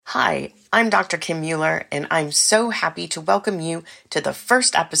Hi, I'm Dr. Kim Mueller, and I'm so happy to welcome you to the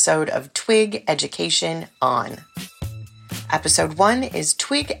first episode of Twig Education On. Episode 1 is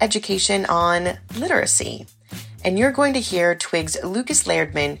Twig Education on Literacy, and you're going to hear Twig's Lucas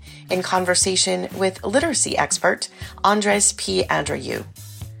Lairdman in conversation with literacy expert Andres P. Andreu.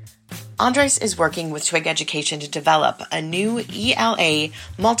 Andres is working with Twig Education to develop a new ELA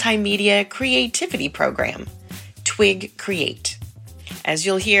multimedia creativity program, Twig Create. As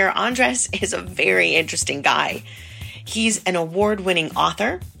you'll hear, Andres is a very interesting guy. He's an award-winning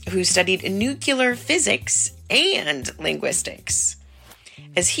author who studied nuclear physics and linguistics.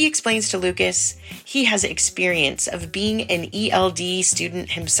 As he explains to Lucas, he has experience of being an ELD student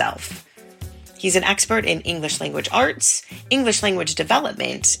himself. He's an expert in English language arts, English language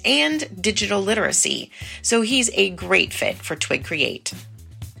development, and digital literacy, so he's a great fit for Twig Create.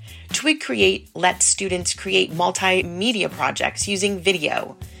 Twig Create lets students create multimedia projects using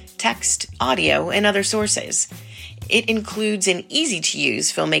video, text, audio, and other sources. It includes an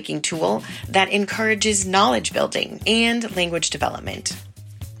easy-to-use filmmaking tool that encourages knowledge building and language development.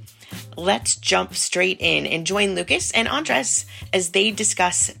 Let's jump straight in and join Lucas and Andres as they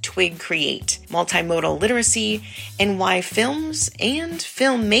discuss Twig Create, multimodal literacy, and why films and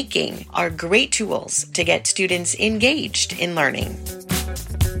filmmaking are great tools to get students engaged in learning.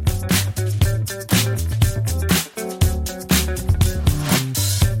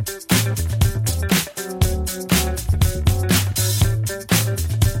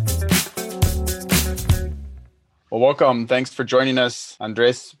 Well, welcome. Thanks for joining us,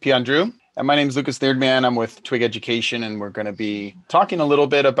 Andres P. Andreu. And my name is Lucas Lairdman. I'm with Twig Education, and we're going to be talking a little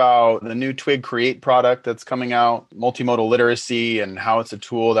bit about the new Twig Create product that's coming out, multimodal literacy, and how it's a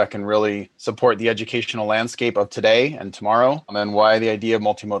tool that can really support the educational landscape of today and tomorrow, and why the idea of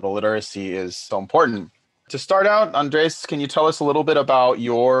multimodal literacy is so important. To start out, Andres, can you tell us a little bit about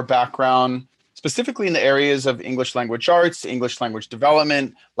your background, specifically in the areas of English language arts, English language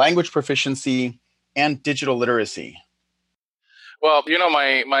development, language proficiency, and digital literacy? Well,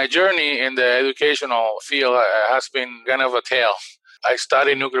 my journey in the educational field has been kind of a tale. I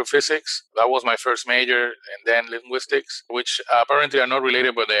studied nuclear physics. That was my first major, and then linguistics, which apparently are not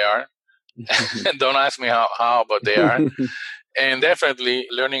related, but they are. Don't ask me how, but they are. And definitely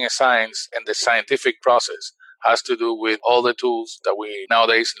learning a science and the scientific process has to do with all the tools that we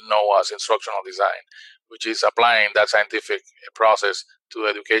nowadays know as instructional design, which is applying that scientific process to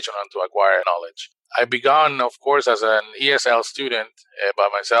education and to acquire knowledge. I began, of course, as an ESL student by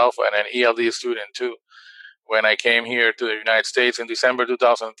myself and an ELD student too. When I came here to the United States in December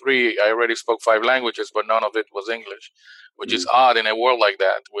 2003, I already spoke 5 languages, but none of it was English, which is odd in a world like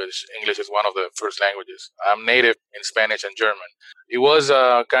that, which English is one of the first languages. I'm native in Spanish and German. It was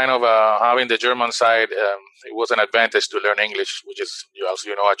having the German side, it was an advantage to learn English, which is, as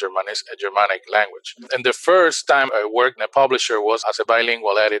you know, a Germanic language. And the first time I worked in a publisher was as a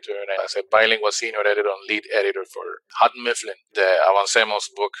bilingual editor and as a bilingual senior editor and lead editor for Houghton Mifflin, the Avancemos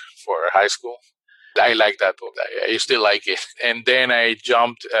book for high school. I like that book. I still like it. And then I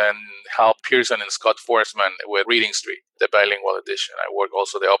jumped and helped Pearson and Scott Forsman with Reading Street, the bilingual edition. I work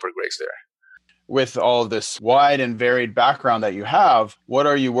also the upper grades there. With all of this wide and varied background that you have, what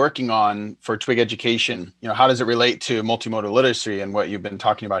are you working on for Twig Education? How does it relate to multimodal literacy and what you've been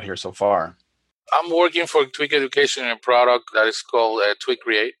talking about here so far? I'm working for Twig Education in a product that is called Twig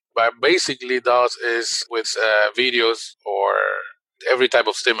Create. But basically does is with videos or every type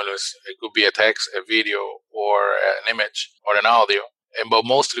of stimulus. It could be a text, a video, or an image, or an audio. But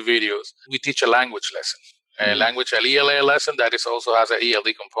mostly videos. We teach a language lesson. An ELA lesson that also has an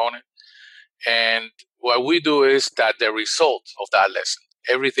ELD component. And what we do is that the result of that lesson,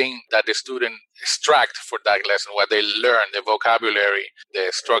 everything that the student extract for that lesson, what they learn, the vocabulary, the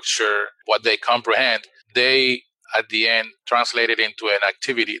structure, what they comprehend, they at the end translate it into an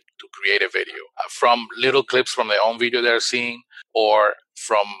activity to create a video from little clips from their own video they're seeing or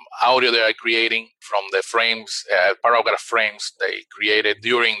from audio they are creating, from the frames, paragraph frames they created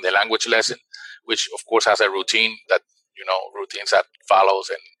during the language lesson, which of course has a routine that, routines that follows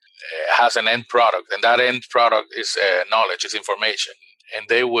and has an end product. And that end product is knowledge, is information. And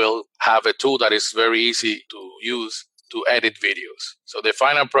they will have a tool that is very easy to use to edit videos. So the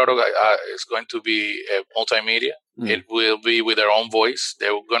final product is going to be multimedia. It will be with their own voice.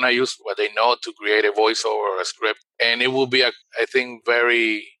 They're going to use what they know to create a voiceover or a script. And it will be, I think,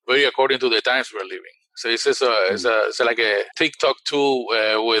 very, very according to the times we're living. So it's like a TikTok tool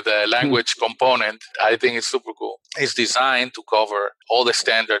with a language component. I think it's super cool. It's designed to cover all the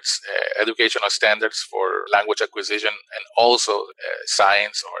standards, educational standards for language acquisition, and also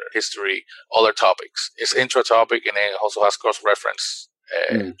science or history, other topics. It's intro topic, and it also has cross-reference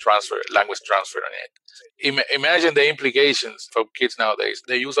language transfer on it. Imagine the implications for kids nowadays.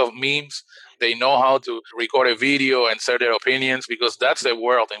 The use of memes. They know how to record a video and share their opinions because that's the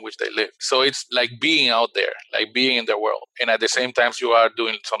world in which they live. So it's like being out there, like being in the world. And at the same time, you are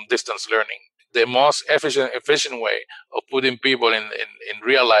doing some distance learning. The most efficient way of putting people in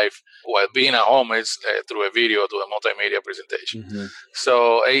real life while being at home is through a video, to a multimedia presentation. Mm-hmm.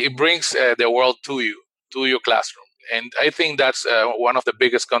 So it brings the world to you, to your classroom. And I think that's one of the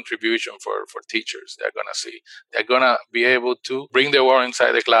biggest contributions for teachers. They're going to see. They're going to be able to bring the world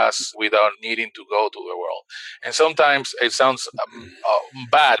inside the class without needing to go to the world. And sometimes it sounds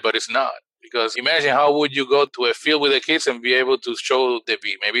bad, but it's not. Because imagine how would you go to a field with the kids and be able to show the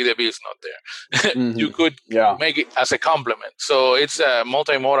bee. Maybe the bee is not there. Mm-hmm. You could make it as a compliment. So it's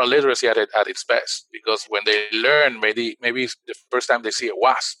multimodal literacy at its best. Because when they learn, maybe it's the first time they see a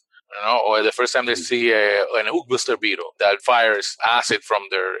wasp. Or the first time they see an hookbuster beetle that fires acid from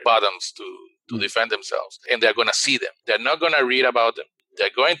their bottoms to defend themselves, and they're going to see them. They're not going to read about them.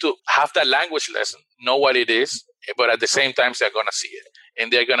 They're going to have that language lesson, know what it is, but at the same time, they're going to see it.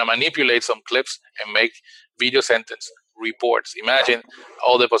 And they're going to manipulate some clips and make video sentence reports. Imagine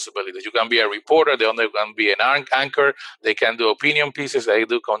all the possibilities. You can be a reporter. They can be an anchor. They can do opinion pieces. They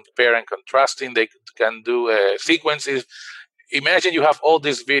do compare and contrasting. They can do sequences. Imagine you have all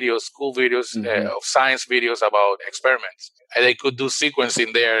these videos, school videos, of science videos about experiments. And they could do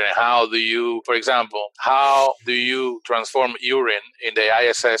sequencing there. And how do you transform urine in the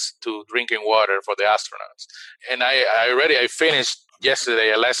ISS to drinking water for the astronauts? And I finished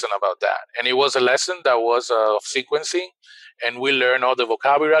yesterday a lesson about that. And it was a lesson that was of sequencing. And we learned all the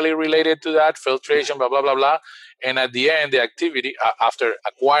vocabulary related to that, filtration, blah, blah, blah, blah. And at the end, the activity, after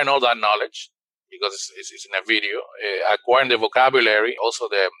acquiring all that knowledge, because it's in a video, acquiring the vocabulary, also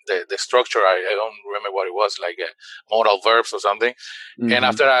the structure, I don't remember what it was, like modal verbs or something. Mm-hmm. And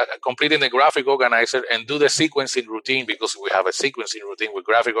after completing the graphic organizer and do the sequencing routine, because we have a sequencing routine with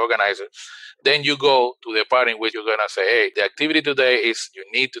graphic organizer, then you go to the part in which you're going to say, hey, the activity today is you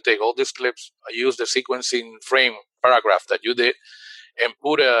need to take all these clips, use the sequencing frame paragraph that you did, and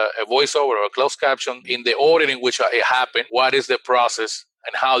put a voiceover or a closed caption in the order in which it happened. What is the process?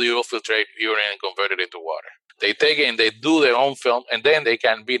 And how do you filtrate urine and convert it into water? They take it and they do their own film, and then they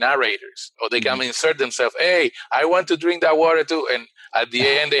can be narrators, or they can insert themselves. Hey, I want to drink that water too. And at the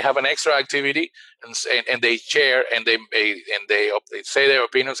end, they have an extra activity, and they share and they say their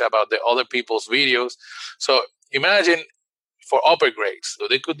opinions about the other people's videos. So imagine for upper grades, so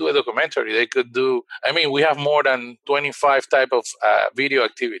they could do a documentary. They could do. I mean, we have more than 25 type of video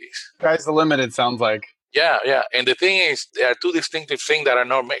activities. Sky's the limit. It sounds like. Yeah. And the thing is, there are two distinctive things that are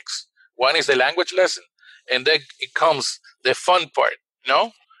not mixed. One is the language lesson, and then it comes the fun part,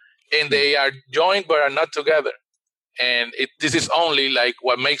 And they are joined but are not together. And this is only like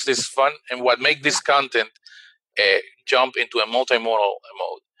what makes this fun and what makes this content jump into a multimodal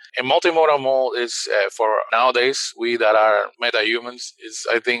mode. And multimodal mode is, for nowadays, we that are meta-humans, is,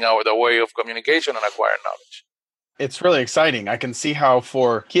 I think, the way of communication and acquiring knowledge. It's really exciting. I can see how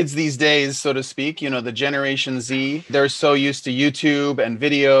for kids these days, so to speak, the Generation Z, they're so used to YouTube and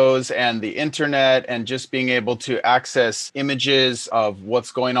videos and the internet and just being able to access images of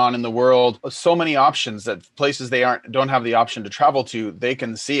what's going on in the world. So many options that places they don't have the option to travel to, they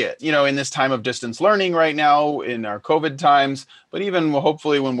can see it. In this time of distance learning right now, in our COVID times, but even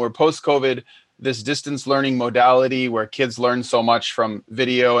hopefully when we're post-COVID, this distance learning modality where kids learn so much from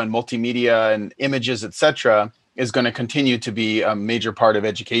video and multimedia and images, etc., is going to continue to be a major part of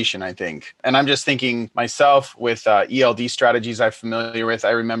education, I think. And I'm just thinking myself with ELD strategies I'm familiar with. I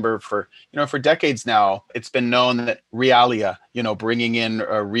remember for decades now, it's been known that realia, bringing in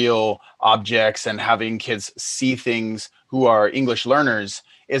real objects and having kids see things who are English learners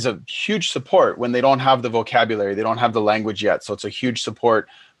is a huge support when they don't have the vocabulary, they don't have the language yet. So it's a huge support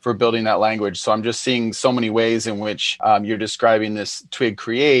for building that language. So I'm just seeing so many ways in which you're describing this Twig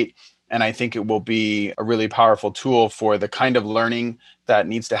Create. And I think it will be a really powerful tool for the kind of learning that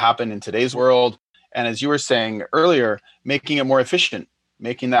needs to happen in today's world. And as you were saying earlier, making it more efficient,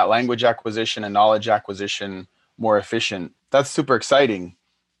 making that language acquisition and knowledge acquisition more efficient. That's super exciting.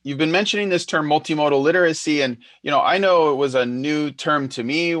 You've been mentioning this term multimodal literacy, and I know it was a new term to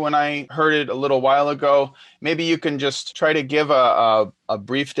me when I heard it a little while ago. Maybe you can just try to give a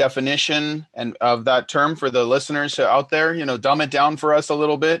brief definition of that term for the listeners out there, dumb it down for us a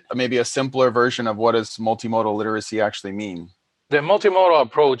little bit, maybe a simpler version of what does multimodal literacy actually mean. The multimodal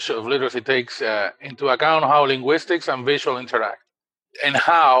approach of literacy takes into account how linguistics and visual interact. and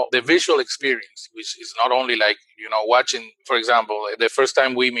how the visual experience, which is not only like, watching, for example, the first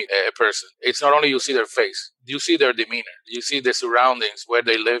time we meet a person, it's not only you see their face, you see their demeanor, you see the surroundings, where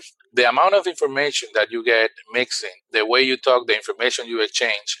they live, the amount of information that you get mixing, the way you talk, the information you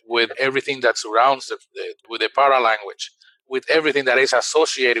exchange with everything that surrounds with the paralanguage, with everything that is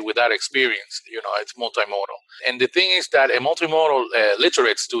associated with that experience, it's multimodal. And the thing is that a multimodal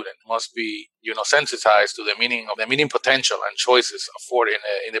literate student must be, sensitized to the meaning potential and choices afforded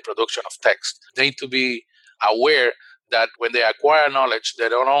in the production of text. They need to be aware that when they acquire knowledge, they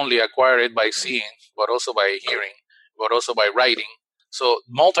don't only acquire it by seeing, but also by hearing, but also by writing. So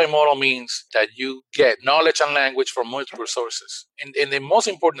multimodal means that you get knowledge and language from multiple sources. And the most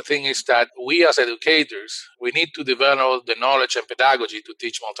important thing is that we as educators, we need to develop the knowledge and pedagogy to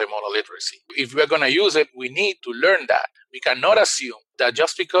teach multimodal literacy. If we're going to use it, we need to learn that. We cannot assume that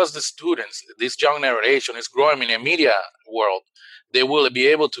just because the students, this young generation, is growing in a media world, they will be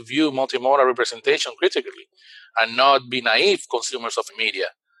able to view multimodal representation critically and not be naive consumers of media.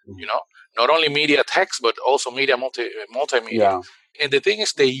 Not only media text, but also media multimedia. Yeah. And the thing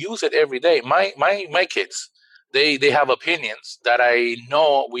is, they use it every day. My kids, they have opinions that I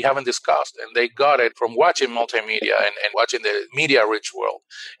know we haven't discussed, and they got it from watching multimedia and watching the media-rich world.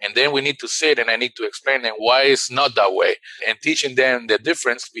 And then we need to sit and I need to explain them why it's not that way, and teaching them the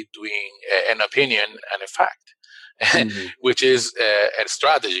difference between an opinion and a fact, which is a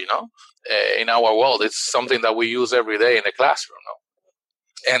strategy. In our world, it's something that we use every day in the classroom.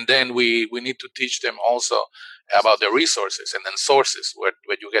 And then we need to teach them also about the resources and then sources where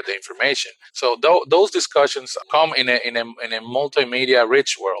you get the information. So those discussions come in a multimedia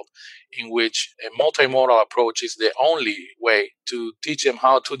rich world, in which a multimodal approach is the only way to teach them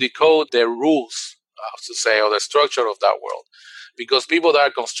how to decode the rules, to say, or the structure of that world. Because people that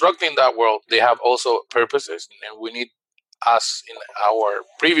are constructing that world, they have also purposes, and we need, us in our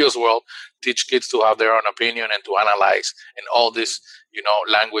previous world, teach kids to have their own opinion and to analyze, and all this,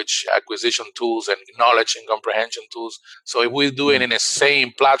 language acquisition tools and knowledge and comprehension tools. So if we do it in the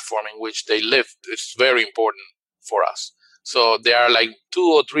same platform in which they live, it's very important for us. So there are like 2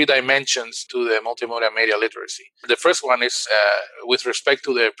 or 3 dimensions to the multimodal media literacy. The first one is with respect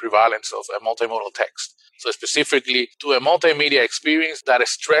to the prevalence of a multimodal text. So specifically to a multimedia experience that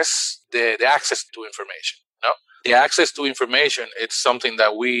stress the access to information. The access to information, it's something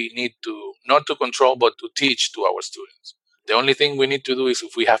that we need to, not to control, but to teach to our students. The only thing we need to do is,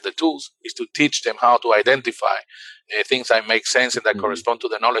 if we have the tools, is to teach them how to identify things that make sense and that correspond to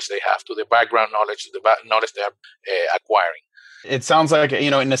the knowledge they have, to the background knowledge, to the knowledge they are acquiring. It sounds like,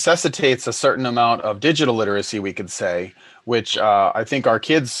 it necessitates a certain amount of digital literacy, we could say, which I think our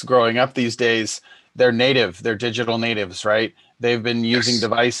kids growing up these days, they're digital natives, right? They've been using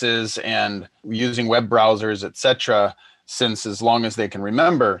devices and using web browsers, etc., since as long as they can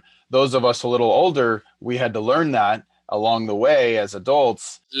remember. Those of us a little older, we had to learn that along the way as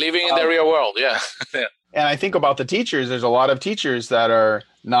adults. Living in the real world, yeah. And I think about the teachers. There's a lot of teachers that are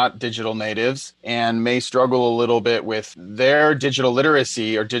not digital natives and may struggle a little bit with their digital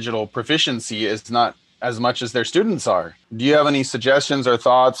literacy, or digital proficiency is not as much as their students are. Do you have any suggestions or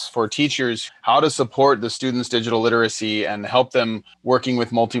thoughts for teachers how to support the students' digital literacy and help them working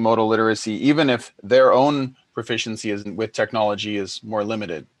with multimodal literacy, even if their own proficiency with technology is more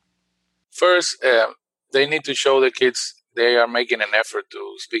limited? First, they need to show the kids they are making an effort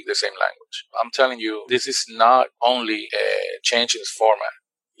to speak the same language. I'm telling you, this is not only a change in its format.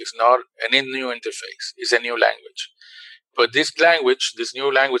 It's not a new interface. It's a new language. But this language, this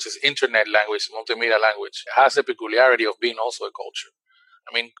new language, this internet language, multimedia language, has the peculiarity of being also a culture.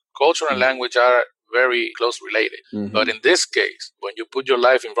 I mean, culture and language are very close related. But in this case, when you put your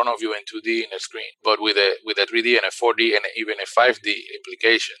life in front of you in 2D in a screen, but with a 3D and a 4D and even a 5D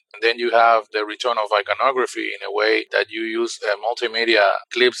implication, and then you have the return of iconography in a way that you use multimedia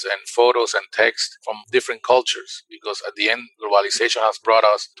clips and photos and text from different cultures, because at the end, globalization has brought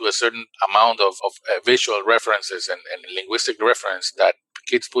us to a certain amount of visual references and linguistic reference that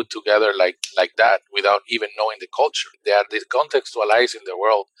kids put together like that without even knowing the culture. They are decontextualizing the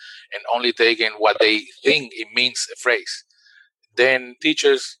world and only taking what they think it means a phrase. Then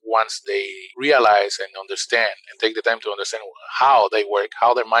teachers, once they realize and understand and take the time to understand how they work,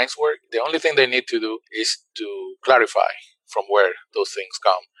 how their minds work, the only thing they need to do is to clarify from where those things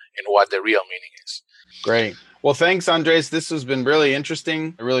come and what the real meaning is. Great. Well, thanks, Andres. This has been really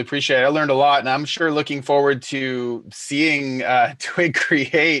interesting. I really appreciate it. I learned a lot, and I'm sure looking forward to seeing Twig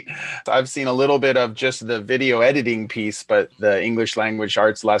create. I've seen a little bit of just the video editing piece, but the English language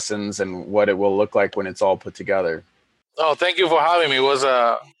arts lessons and what it will look like when it's all put together. Oh, thank you for having me. It was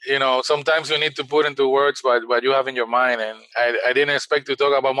sometimes you need to put into words what you have in your mind, and I didn't expect to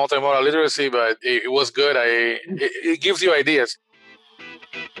talk about multimodal literacy, but it was good. It gives you ideas.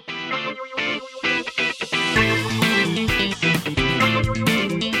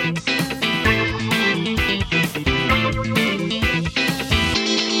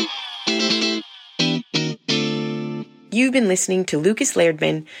 You've been listening to Lucas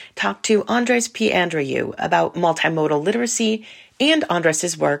Lairdman talk to Andres P. Andreu about multimodal literacy and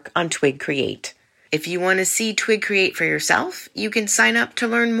Andres' work on Twig Create. If you want to see Twig Create for yourself, you can sign up to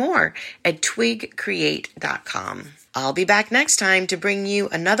learn more at twigcreate.com. I'll be back next time to bring you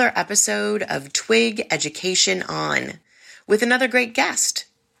another episode of Twig Education On with another great guest.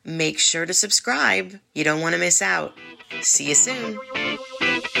 Make sure to subscribe. You don't want to miss out. See you soon.